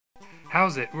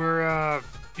How's it?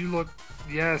 You look,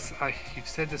 yes, you've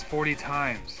said this 40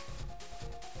 times.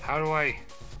 How do I,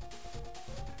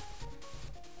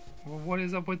 what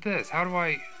is up with this? How do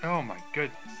I, oh my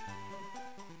goodness.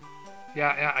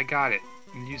 Yeah, I got it.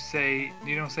 And you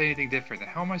don't say anything different.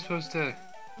 How am I supposed to,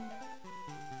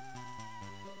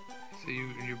 so you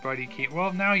and your buddy can't,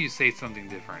 well, now you say something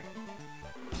different.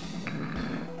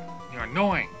 You're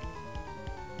annoying.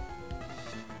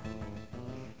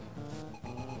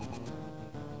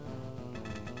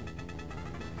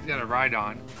 He's got a ride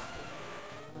on.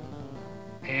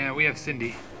 And we have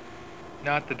Cindy.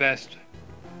 Not the best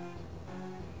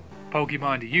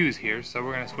Pokemon to use here, so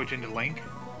we're going to switch into Link.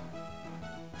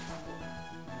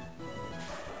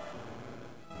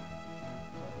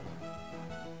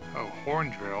 Oh,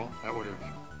 Horn Drill. That would have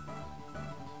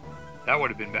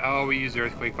been bad. Oh, we used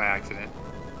Earthquake by accident.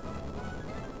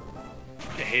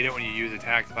 I hate it when you use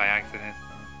attacks by accident.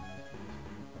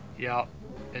 Yeah,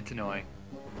 it's annoying.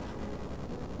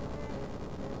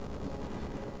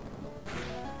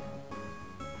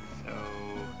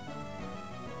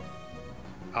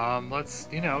 Let's,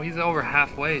 he's over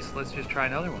halfway, so let's just try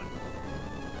another one.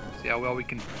 See how well we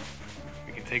can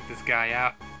take this guy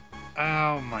out.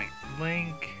 Oh my,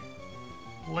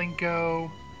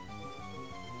 Linko,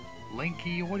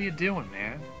 Linky, what are you doing,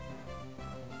 man?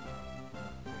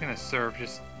 I'm gonna serve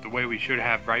just the way we should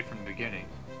have right from the beginning.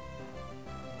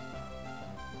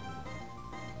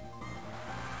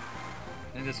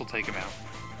 And this will take him out.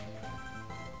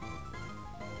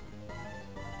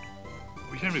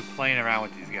 We shouldn't be playing around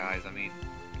with these guys. I mean,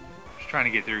 just trying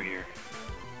to get through here.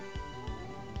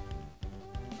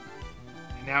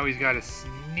 And now he's got a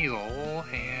Sneasel,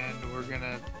 and we're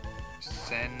gonna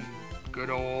send good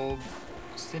old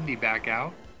Cindy back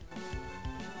out.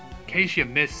 In case you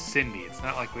missed Cindy, it's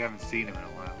not like we haven't seen him in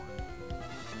a while.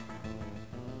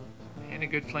 And a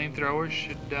good flamethrower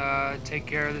should take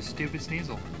care of this stupid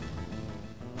Sneasel.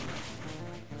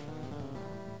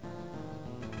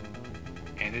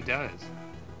 And it does.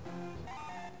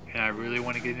 And I really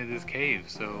want to get into this cave,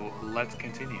 so let's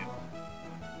continue.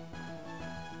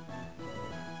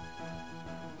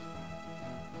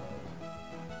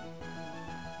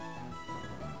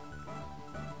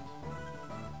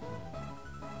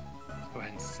 Let's go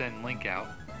ahead and send Link out.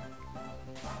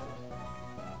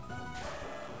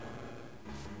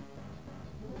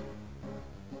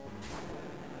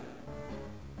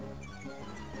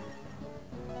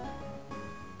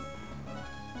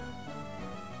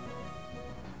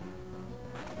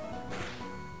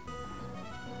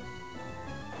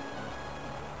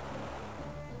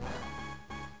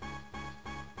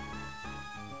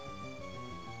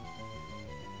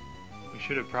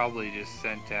 Should have probably just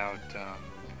sent out,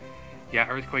 yeah,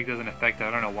 Earthquake doesn't affect that.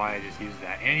 I don't know why I just used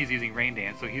that. And he's using Rain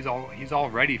Dance, so he's all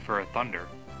ready for a Thunder.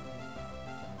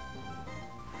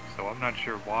 So I'm not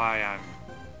sure why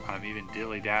I'm even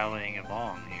dilly-dallying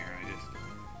along here.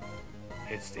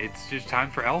 It's just time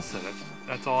for Elsa.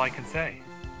 That's all I can say.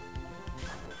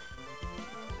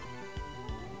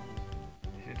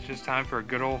 It's just time for a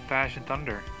good old-fashioned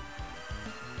Thunder.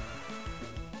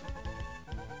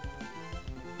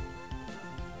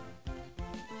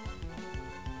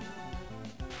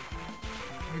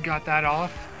 Got that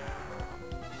off,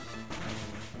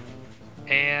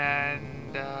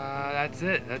 and that's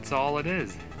it. That's all it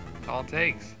is. That's all it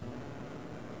takes.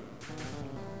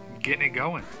 Getting it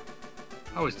going.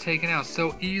 I was taken out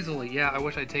so easily. Yeah, I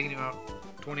wish I'd taken you out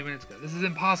 20 minutes ago. This is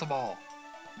impossible.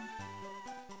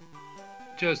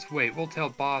 Just wait. We'll tell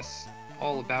boss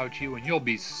all about you, and you'll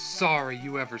be sorry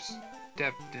you ever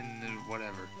stepped in the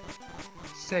whatever.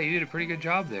 Say, you did a pretty good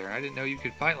job there. I didn't know you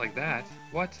could fight like that.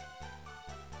 What?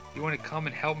 You want to come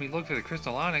and help me look for the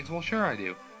Crystal Onyx? Well, sure I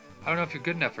do. I don't know if you're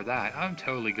good enough for that. I'm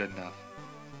totally good enough.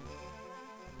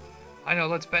 I know,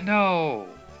 let's bet. No!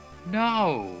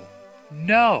 No!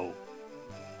 No!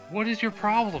 What is your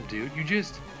problem, dude? You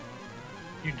just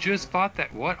fought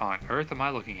that. What on earth am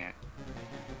I looking at?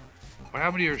 What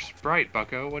happened to your sprite,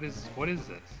 bucko? What is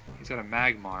this? He's got a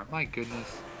Magmar. My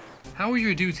goodness. How are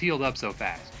your dudes healed up so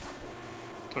fast?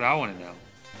 That's what I want to know.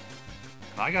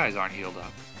 My guys aren't healed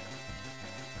up.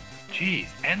 Jeez,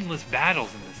 endless battles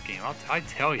in this game. I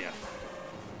tell ya.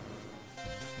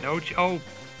 No, oh,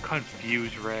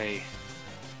 confuse Ray.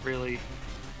 Really?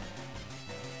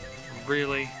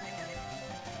 Really?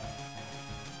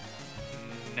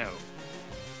 No.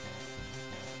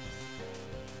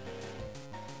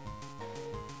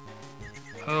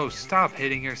 Oh, stop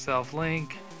hitting yourself,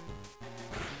 Link.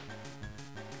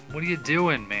 What are you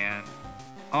doing, man?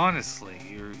 Honestly,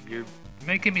 you're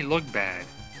making me look bad.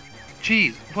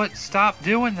 Jeez, what? Stop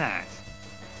doing that.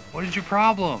 What is your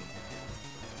problem?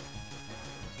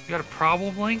 You got a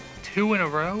problem, Link? 2 in a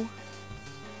row?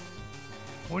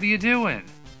 What are you doing?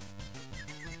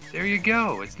 There you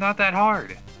go. It's not that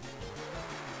hard.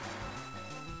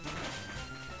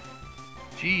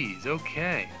 Jeez,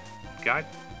 okay. Got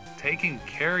taking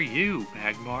care of you,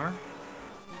 Magmar.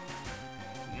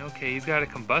 Okay, he's got a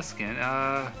combustion.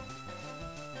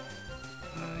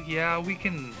 Yeah, we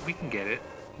can get it.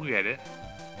 We get it.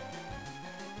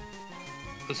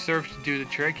 The surf to do the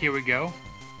trick. Here we go.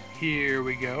 Here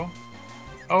we go.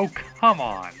 Oh, come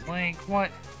on, Link.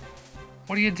 What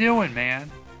are you doing,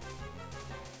 man?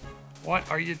 What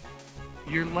are you...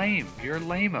 You're lame. You're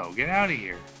lame-o. Get out of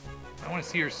here. I want to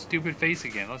see your stupid face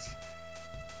again. Let's...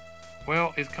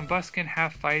 Well, is Combuskin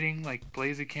half fighting like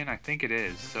Blaziken? I think it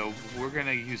is. So we're going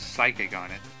to use Psychic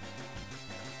on it.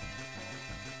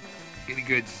 Get a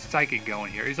good Psychic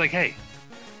going here. He's like, hey,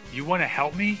 you want to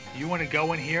help me? You want to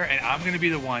go in here? And I'm going to be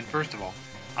the one, first of all,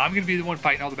 I'm going to be the one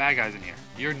fighting all the bad guys in here.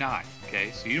 You're not,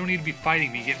 okay? So you don't need to be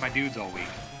fighting me, getting my dudes all weak.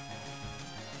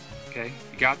 Okay,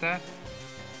 you got that?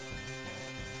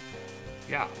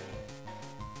 Yeah.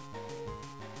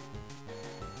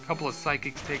 A couple of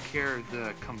Psychics take care of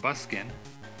the Combuskin.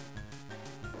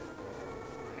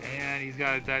 And he's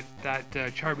got that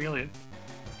Charmeleon,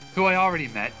 who I already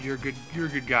met. You're a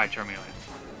good guy, Charmeleon.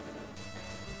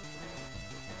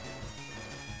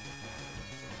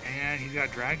 And he's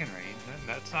got Dragon Rage.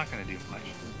 That's not going to do much.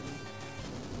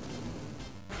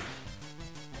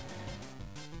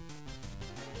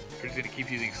 We're just going to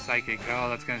keep using Psychic. Oh,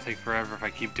 that's going to take forever if I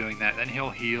keep doing that. Then he'll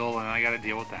heal, and I got to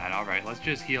deal with that. All right, let's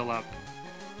just heal up.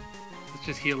 Let's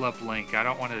just heal up Link. I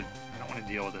don't want to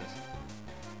deal with this.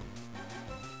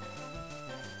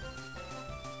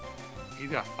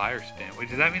 He's got Fire Spin. Wait,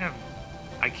 does that mean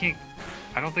I can't...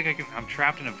 I don't think I can... I'm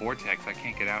trapped in a vortex. I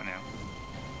can't get out now.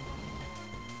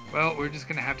 Well, we're just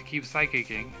going to have to keep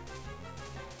Psychicking.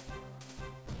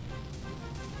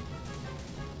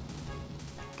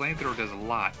 Flamethrower does a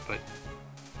lot, but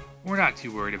we're not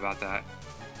too worried about that.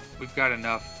 We've got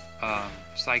enough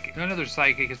Psychic. Another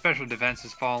Psychic. A special defense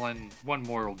has fallen. One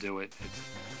more will do it. It's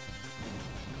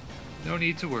no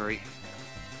need to worry.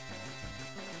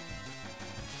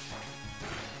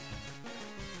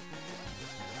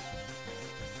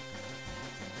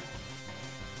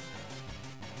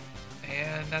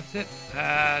 And that's it.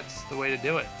 That's the way to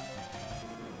do it.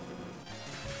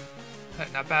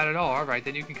 Not bad at all. Alright,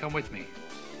 then you can come with me.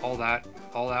 All that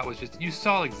was just... You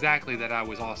saw exactly that I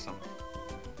was awesome.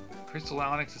 Crystal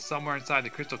Onyx is somewhere inside the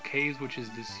Crystal Caves, which is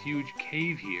this huge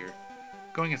cave here.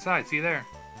 Going inside, see you there.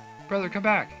 Brother, come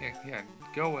back. Yeah,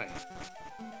 go away.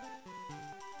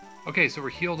 Okay, so we're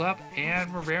healed up,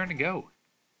 and we're raring to go.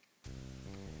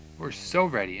 We're so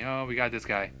ready. Oh, we got this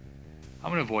guy.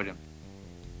 I'm gonna avoid him.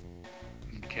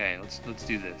 Okay, let's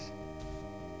do this.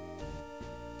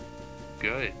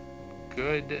 Good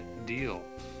deal.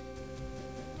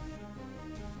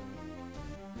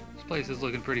 This place is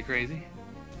looking pretty crazy.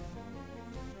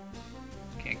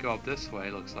 Can't go up this way,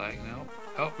 looks like. No.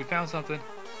 Oh, we found something.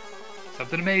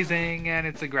 Something amazing, and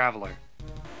it's a Graveler.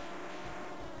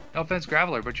 No offense,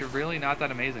 Graveler, but you're really not that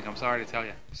amazing. I'm sorry to tell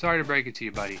you. Sorry to break it to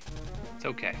you, buddy. It's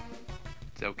okay.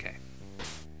 It's okay.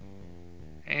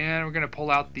 And we're going to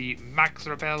pull out the Max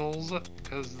Repels,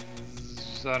 because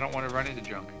I don't want to run into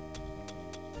junk.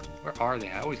 Where are they?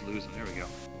 I always lose them. There we go.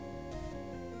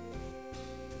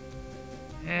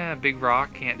 Yeah, big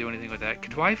rock. Can't do anything with that.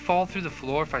 Do I fall through the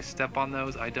floor if I step on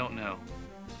those? I don't know.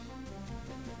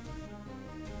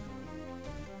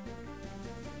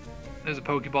 There's a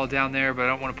Pokeball down there, but I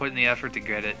don't want to put in the effort to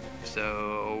get it.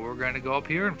 So we're going to go up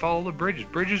here and follow the bridges.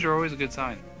 Bridges are always a good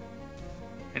sign.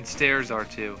 And stairs are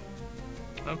too.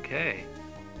 Okay.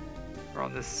 We're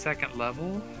on the second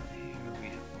level. Here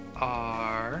we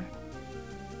are.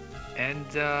 And,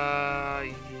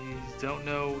 don't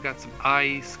know. We got some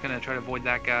ice. Gonna try to avoid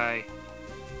that guy.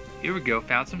 Here we go.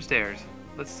 Found some stairs.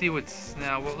 Let's see what's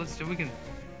now. Well, let's do. We can.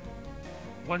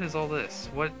 What is all this?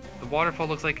 What? The waterfall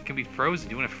looks like it can be frozen.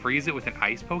 Do you want to freeze it with an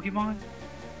ice Pokemon?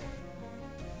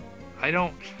 I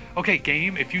don't. Okay,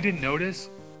 game. If you didn't notice,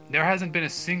 there hasn't been a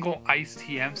single ice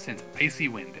TM since Icy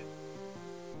Wind.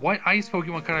 What ice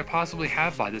Pokemon could I possibly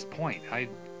have by this point? I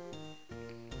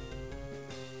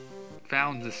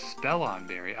found the Spellon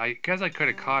Berry. I guess I could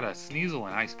have caught a Sneasel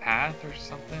in Ice Path or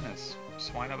something. A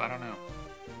Swinub, I don't know.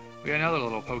 We got another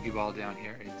little Pokeball down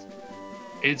here.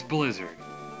 It's Blizzard.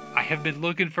 I have been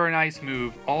looking for an ice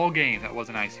move all game that was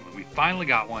an icy one. We finally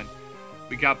got one.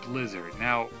 We got Blizzard.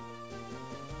 Now,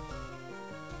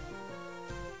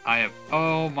 I have...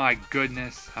 Oh my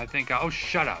goodness. I think... Oh,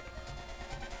 shut up.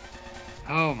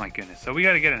 Oh my goodness. So we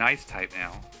got to get an ice type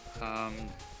now.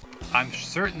 I'm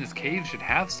certain this cave should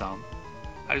have some.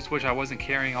 I just wish I wasn't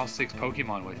carrying all 6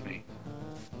 Pokemon with me.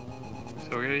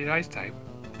 So we're gonna need Ice type.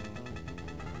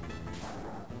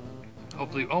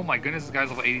 Hopefully, oh my goodness, this guy's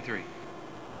level 83.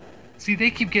 See,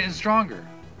 they keep getting stronger.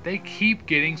 They keep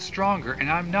getting stronger, and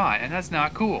I'm not, and that's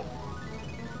not cool.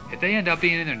 If they end up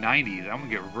being in their 90s, I'm gonna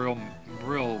get real,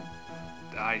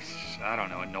 I don't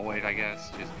know, annoyed, I guess,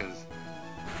 just because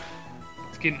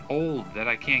it's getting old that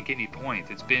I can't get any points.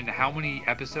 It's been how many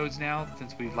episodes now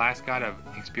since we last got an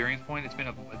experience point? It's been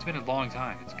a long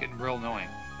time. It's getting real annoying.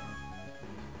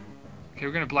 Okay,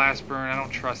 we're gonna Blast Burn. I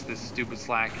don't trust this stupid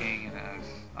slacking, and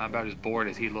I'm about as bored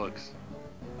as he looks.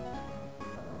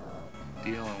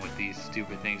 Dealing with these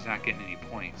stupid things, not getting any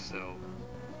points, so...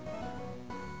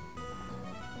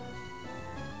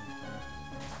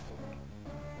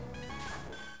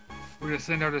 We're gonna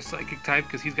send out a Psychic type,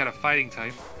 because he's got a Fighting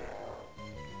type.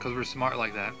 Because we're smart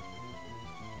like that.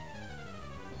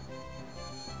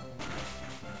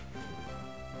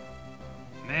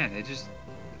 Man, it just...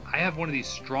 I have one of these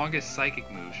strongest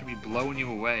Psychic moves. Should be blowing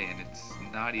you away, and it's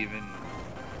not even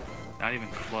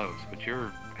close. But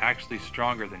you're actually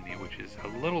stronger than me, which is a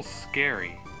little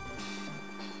scary.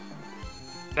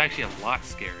 It's actually a lot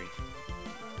scary.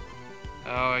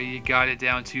 Oh, you got it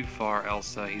down too far,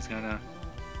 Elsa. He's gonna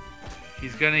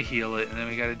heal it, and then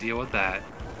we gotta deal with that.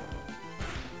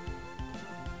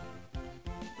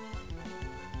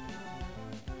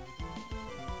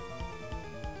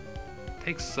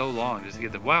 Takes so long just to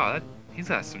get the... Wow, he's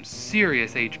got some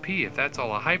serious HP if that's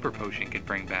all a Hyper Potion can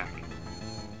bring back.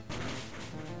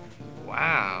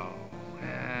 Wow.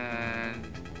 And...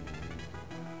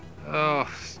 Oh,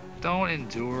 don't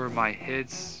endure my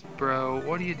hits, bro.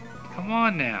 What do you... Come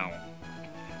on now.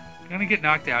 You're gonna get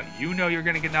knocked out. You know you're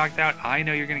gonna get knocked out. I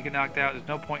know you're gonna get knocked out. There's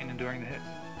no point in enduring the hits.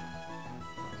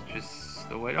 It's just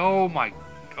the way... Oh my...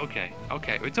 Okay.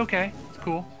 Okay. It's okay. It's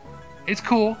cool. It's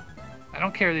cool. I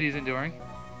don't care that he's enduring.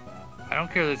 I don't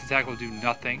care that this attack will do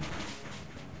nothing.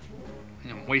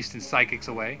 I'm wasting Psychics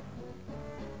away.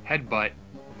 Headbutt.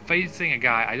 Facing a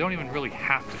guy I don't even really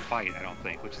have to fight, I don't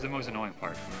think, which is the most annoying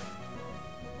part.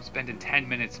 Spending 10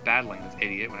 minutes battling this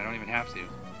idiot when I don't even have to.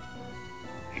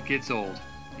 It gets old,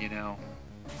 you know.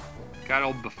 Got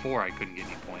old before I couldn't get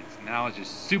any points. Now it's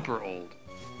just super old.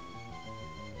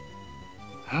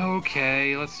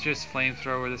 Okay, let's just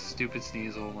flamethrower this stupid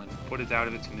Sneasel and put it out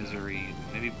of its misery.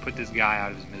 Maybe put this guy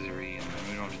out of his misery and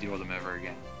we don't have to deal with him ever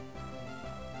again.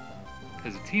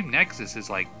 Because Team Nexus is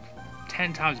like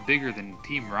 10 times bigger than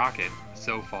Team Rocket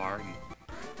so far. And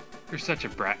you're such a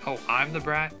brat. Oh, I'm the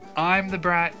brat? I'm the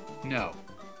brat? No.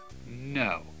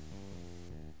 No.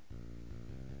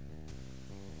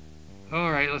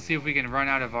 Alright, let's see if we can run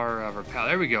out of our Repel.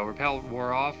 There we go. Repel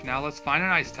wore off. Now let's find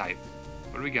an Ice type.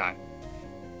 What do we got?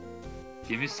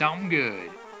 Give me something good.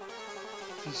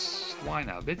 This is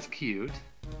Swinub. It's cute.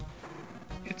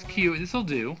 It's cute. This'll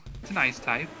do. It's an Ice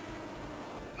type.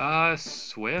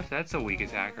 Swift. That's a weak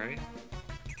attack, right?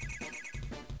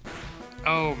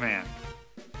 Oh, man.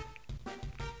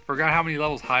 Forgot how many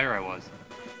levels higher I was.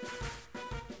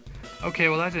 Okay,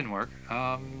 well that didn't work.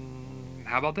 How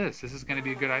about this? This is going to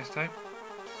be a good Ice type.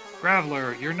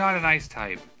 Graveler, you're not an Ice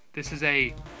type. This is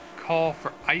a call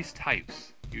for Ice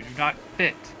types. You do not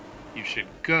fit. You should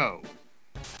go.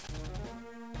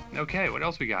 Okay, what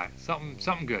else we got?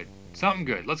 Something good. Something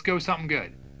good. Let's go something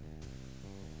good.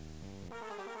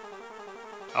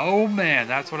 Oh man,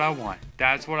 that's what I want.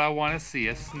 That's what I want to see,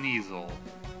 a Sneasel.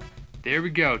 There we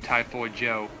go, Typhoid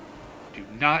Joe. Do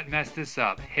not mess this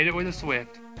up. Hit it with a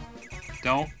Swift.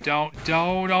 Don't.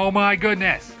 Oh my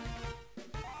goodness.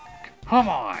 Come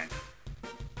on.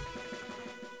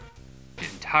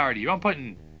 Getting tired of you. I'm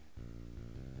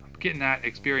getting that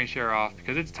experience share off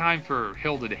because it's time for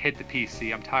Hilda to hit the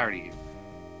PC. I'm tired of you.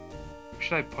 What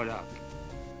should I put up?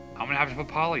 I'm gonna have to put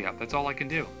Polly up. That's all I can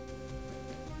do.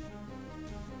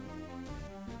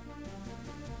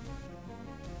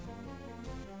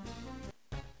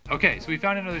 Okay, so we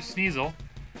found another Sneasel,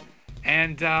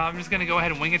 and I'm just gonna go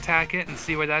ahead and wing attack it and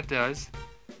see what that does.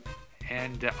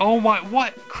 And oh my,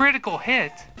 what critical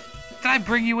hit? Did I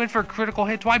bring you in for a critical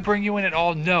hit? Do I bring you in at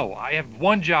all? No, I have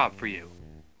one job for you.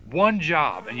 One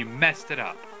job, and you messed it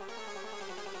up.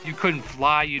 You couldn't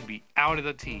fly, you'd be out of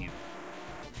the team.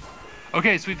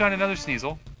 Okay, so we found another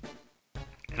Sneasel.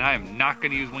 And I am not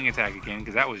going to use Wing Attack again,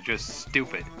 because that was just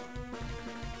stupid.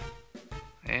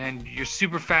 And you're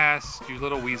super fast, you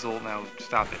little weasel. Now,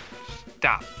 stop it.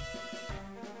 Stop.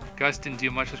 Gus didn't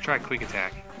do much. Let's try Quick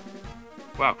Attack.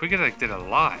 Wow, Quick Attack did a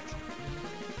lot.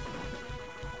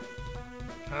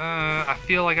 I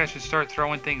feel like I should start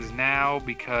throwing things now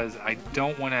because I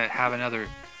don't want to have another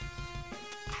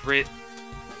crit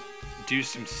do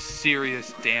some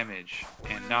serious damage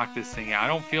and knock this thing out. I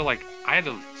don't feel like I had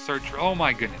to search for, oh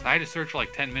my goodness, I had to search for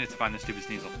like 10 minutes to find this stupid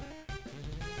Sneasel.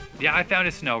 Yeah, I found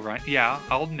a snow runt. Yeah,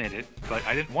 I'll admit it, but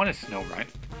I didn't want a snow runt.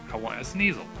 I want a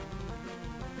Sneasel.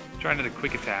 Try another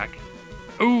quick attack.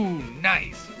 Ooh,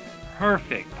 nice.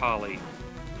 Perfect, Polly.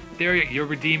 There you're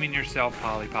redeeming yourself,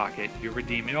 Polly Pocket. You're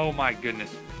redeeming, oh my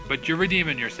goodness. But you're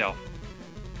redeeming yourself.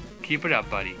 Keep it up,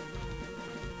 buddy.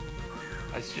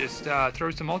 Let's just throw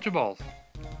some Ultra Balls.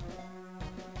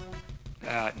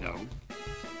 No.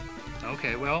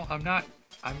 Okay, well,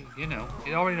 you know,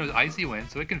 it already knows Icy Wind,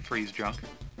 so it can freeze drunk.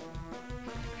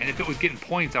 And if it was getting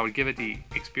points, I would give it the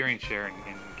experience share and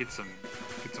get some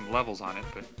levels on it,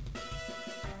 but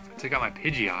I took out my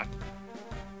Pidgeot.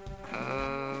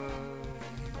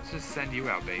 Let's just send you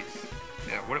out, base.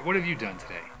 Yeah, what have you done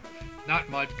today? Not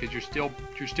much, because you're still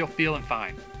feeling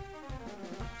fine.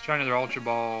 Let's try another Ultra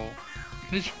Ball.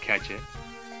 This should catch it.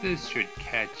 This should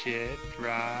catch it.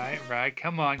 Right.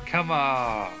 Come on.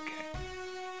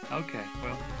 Okay,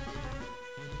 well.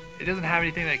 It doesn't have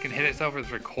anything that can hit itself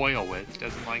with recoil with.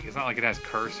 It's not like it has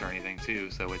curse or anything too,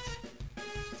 so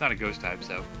it's not a ghost type,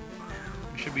 so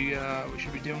we should be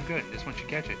doing good. This one should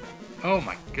catch it. Oh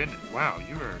my goodness. Wow,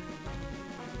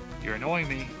 you're annoying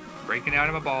me. Breaking out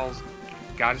of my balls.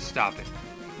 Gotta stop it.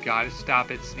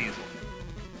 Sneasel.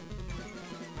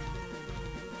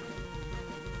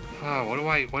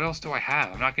 Oh, what else do I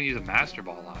have? I'm not gonna use a Master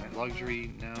Ball on it.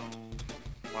 Luxury, no.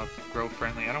 Grow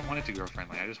friendly. I don't want it to grow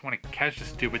friendly. I just want to catch the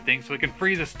stupid thing so it can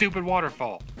freeze a stupid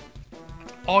waterfall.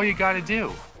 That's all you gotta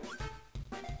do.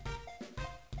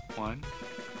 1,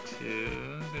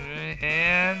 2, 3,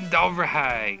 and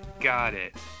alright. Got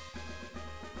it.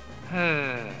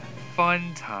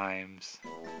 Fun times.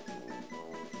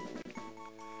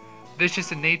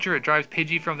 Vicious in nature, it drives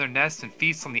Pidgey from their nests and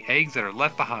feasts on the eggs that are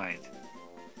left behind.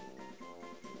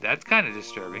 That's kind of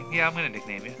disturbing. Yeah, I'm going to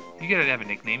nickname you. You gotta have a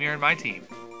nickname. You're in my team.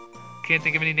 Can't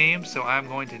think of any names, so I'm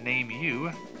going to name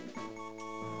you.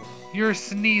 You're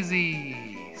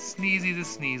Sneezy. Sneezy the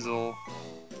Sneasel.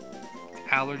 It's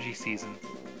allergy season.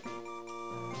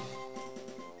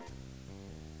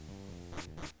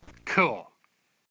 Cool.